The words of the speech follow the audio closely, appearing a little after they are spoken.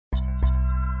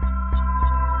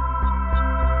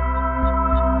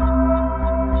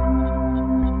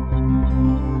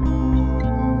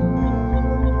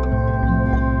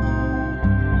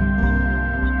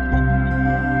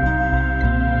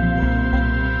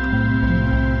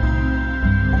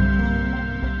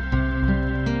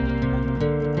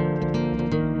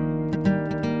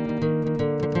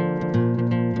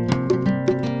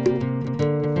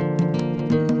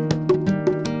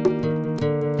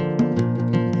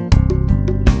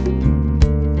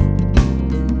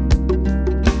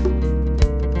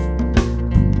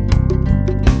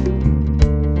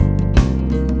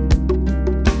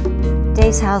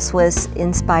Dave's House was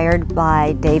inspired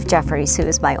by Dave Jeffries, who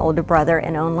is my older brother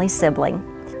and only sibling,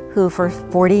 who for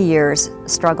 40 years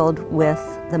struggled with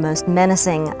the most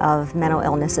menacing of mental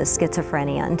illnesses,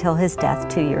 schizophrenia, until his death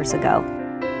 2 years ago.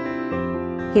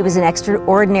 He was an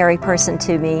extraordinary person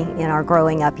to me in our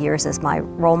growing up years as my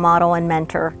role model and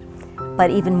mentor,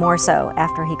 but even more so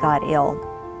after he got ill.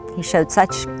 He showed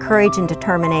such courage and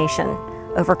determination,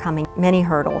 overcoming many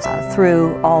hurdles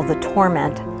through all the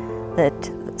torment that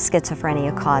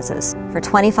schizophrenia causes. For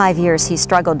 25 years, he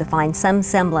struggled to find some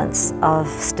semblance of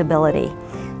stability,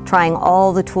 trying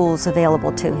all the tools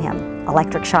available to him: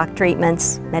 electric shock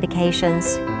treatments, medications,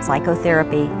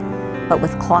 psychotherapy. But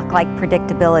with clock-like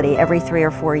predictability, every 3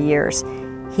 or 4 years,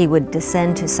 he would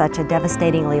descend to such a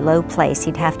devastatingly low place,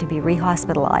 he'd have to be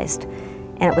rehospitalized.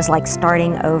 And it was like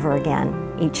starting over again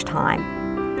each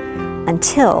time.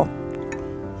 Until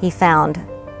he found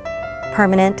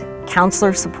permanent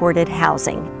counselor-supported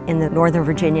housing in the Northern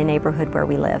Virginia neighborhood where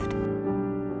we lived.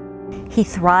 He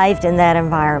thrived in that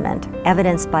environment,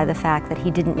 evidenced by the fact that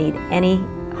he didn't need any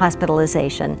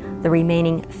hospitalization the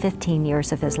remaining 15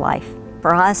 years of his life.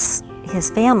 For us,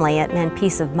 his family, it meant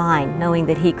peace of mind, knowing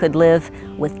that he could live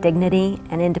with dignity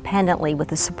and independently with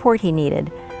the support he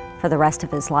needed for the rest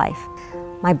of his life.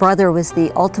 My brother was the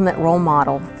ultimate role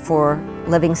model for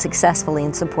living successfully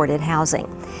in supported housing.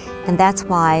 And that's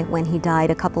why when he died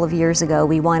a couple of years ago,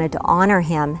 we wanted to honor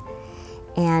him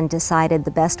and decided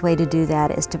the best way to do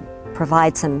that is to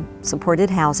provide some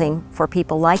supported housing for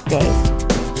people like Dave.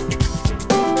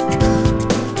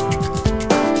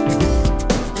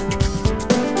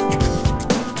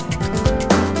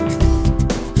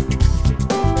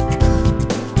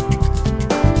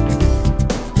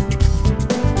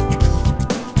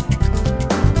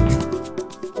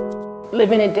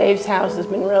 Living at Dave's house has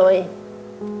been really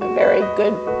a very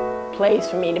good place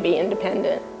for me to be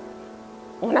independent.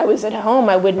 When I was at home,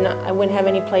 I wouldn't have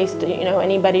any place to,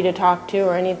 anybody to talk to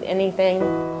or anything.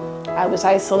 I was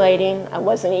isolating, I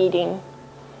wasn't eating,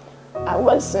 I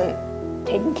wasn't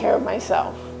taking care of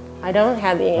myself. I don't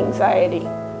have the anxiety.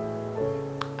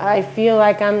 I feel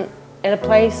like I'm at a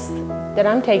place that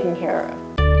I'm taken care of.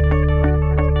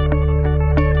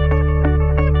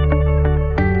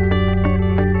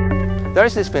 There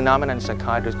is this phenomenon in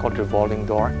psychiatry called revolving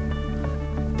door.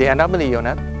 They end up in the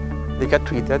unit, they get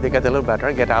treated, they get a little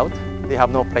better, get out, they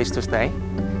have no place to stay.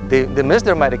 They miss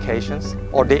their medications,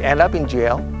 or they end up in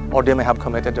jail, or they may have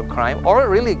committed a crime, or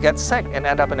really get sick and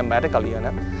end up in a medical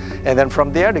unit. And then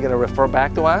from there, they're going to refer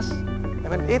back to us. I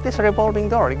mean, it is a revolving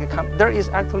door. There is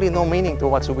actually no meaning to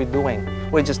what we're doing.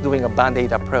 We're just doing a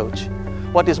Band-Aid approach.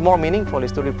 What is more meaningful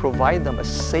is to really provide them a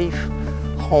safe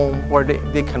home where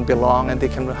they can belong and they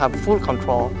can have full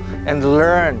control and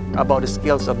learn about the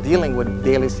skills of dealing with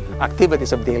daily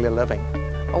activities of daily living.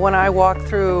 When I walk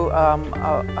through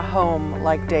a home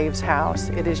like Dave's house,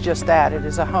 it is just that, it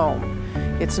is a home.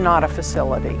 It's not a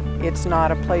facility. It's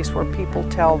not a place where people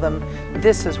tell them,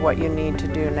 this is what you need to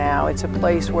do now. It's a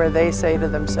place where they say to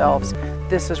themselves,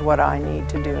 this is what I need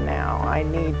to do now. I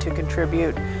need to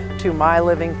contribute to my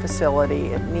living facility.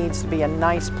 It needs to be a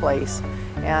nice place,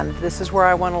 and this is where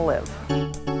I want to live.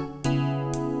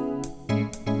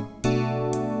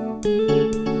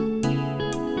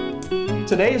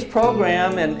 Today's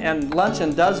program and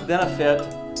luncheon does benefit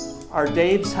our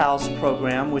Dave's House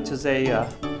program, which is a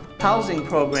housing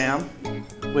program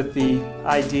with the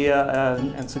idea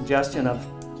and suggestion of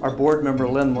our board member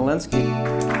Lin Wilensky.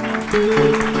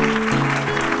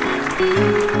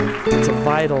 It's a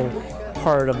vital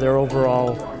part of their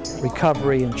overall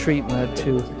recovery and treatment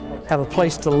to have a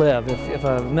place to live. If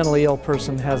a mentally ill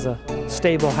person has a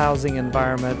stable housing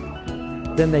environment,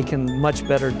 then they can much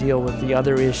better deal with the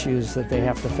other issues that they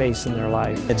have to face in their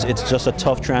life. It's just a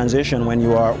tough transition when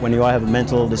you have a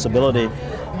mental disability.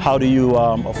 How do you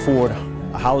afford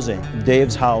housing?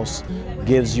 Dave's House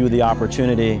gives you the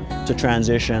opportunity to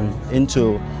transition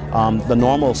into the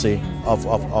normalcy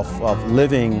of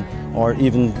living, or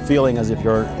even feeling as if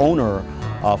you're an owner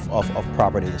of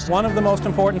properties. One of the most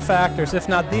important factors, if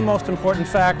not the most important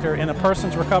factor in a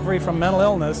person's recovery from mental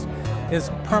illness, is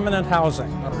permanent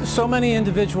housing. So many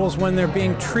individuals, when they're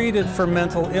being treated for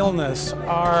mental illness,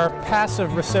 are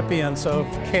passive recipients of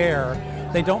care.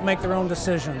 They don't make their own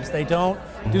decisions. They don't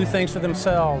do things for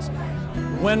themselves.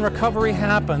 When recovery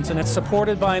happens, and it's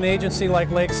supported by an agency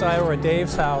like Lakeside or a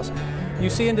Dave's House, you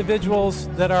see individuals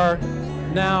that are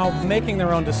now making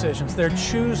their own decisions. They're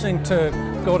choosing to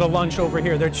go to lunch over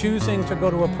here. They're choosing to go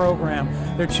to a program.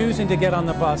 They're choosing to get on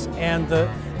the bus. And the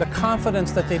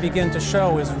confidence that they begin to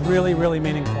show is really, really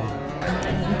meaningful.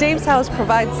 Dave's House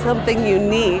provides something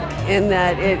unique in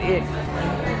that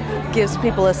gives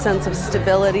people a sense of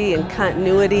stability and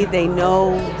continuity. They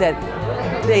know that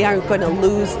they aren't going to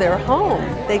lose their home.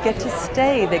 They get to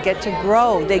stay, they get to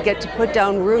grow, they get to put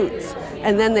down roots,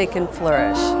 and then they can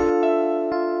flourish.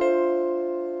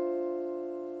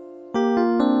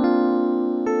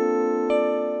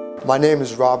 My name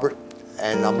is Robert,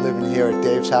 and I'm living here at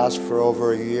Dave's house for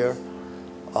over a year.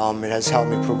 It has helped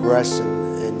me progress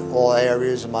in all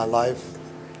areas of my life.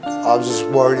 I was just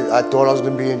worried, I thought I was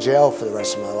going to be in jail for the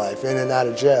rest of my life, in and out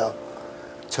of jail,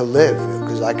 to live,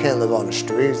 because I can't live on the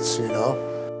streets, you know.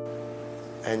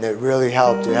 And it really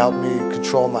helped. It helped me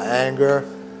control my anger,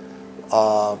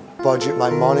 budget my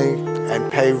money,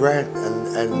 and pay rent,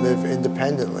 and live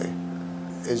independently.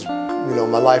 You know,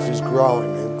 my life is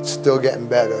growing and still getting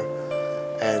better,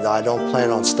 and I don't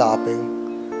plan on stopping.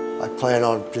 I plan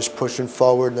on just pushing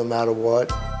forward no matter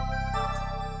what.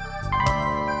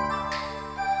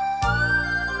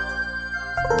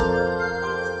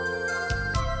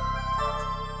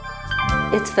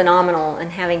 It's phenomenal, and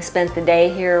having spent the day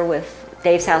here with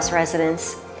Dave's House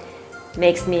residents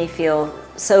makes me feel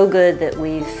so good that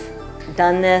we've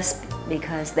done this,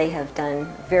 because they have done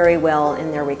very well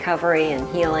in their recovery and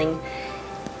healing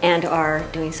and are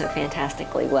doing so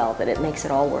fantastically well that it makes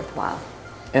it all worthwhile.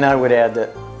 And I would add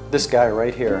that this guy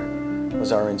right here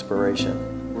was our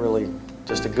inspiration. Really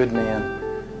just a good man,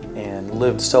 and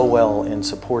lived so well in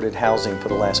supported housing for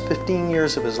the last 15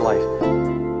 years of his life.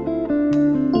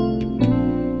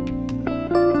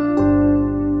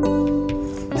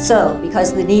 So,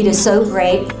 because the need is so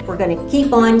great, we're going to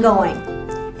keep on going.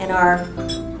 And our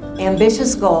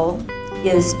ambitious goal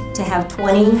is to have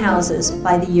 20 houses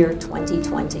by the year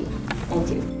 2020.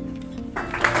 Thank you.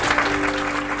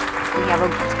 We have a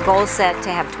goal set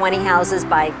to have 20 houses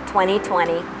by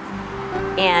 2020.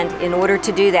 And in order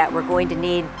to do that, we're going to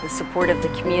need the support of the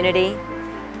community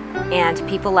and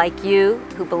people like you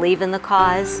who believe in the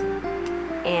cause,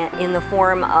 and in the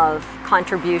form of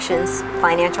contributions,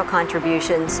 financial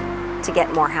contributions, to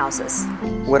get more houses.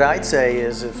 What I'd say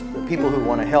is, if the people who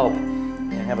want to help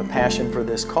and have a passion for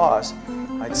this cause,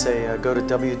 I'd say go to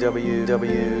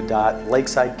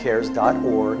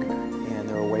www.lakesidecares.org, and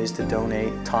there are ways to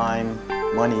donate time,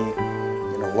 money,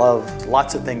 love,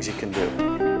 lots of things you can do.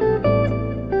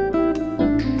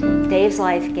 Dave's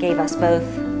life gave us both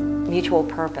mutual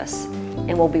purpose,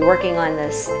 and we'll be working on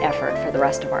this effort for the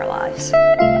rest of our lives.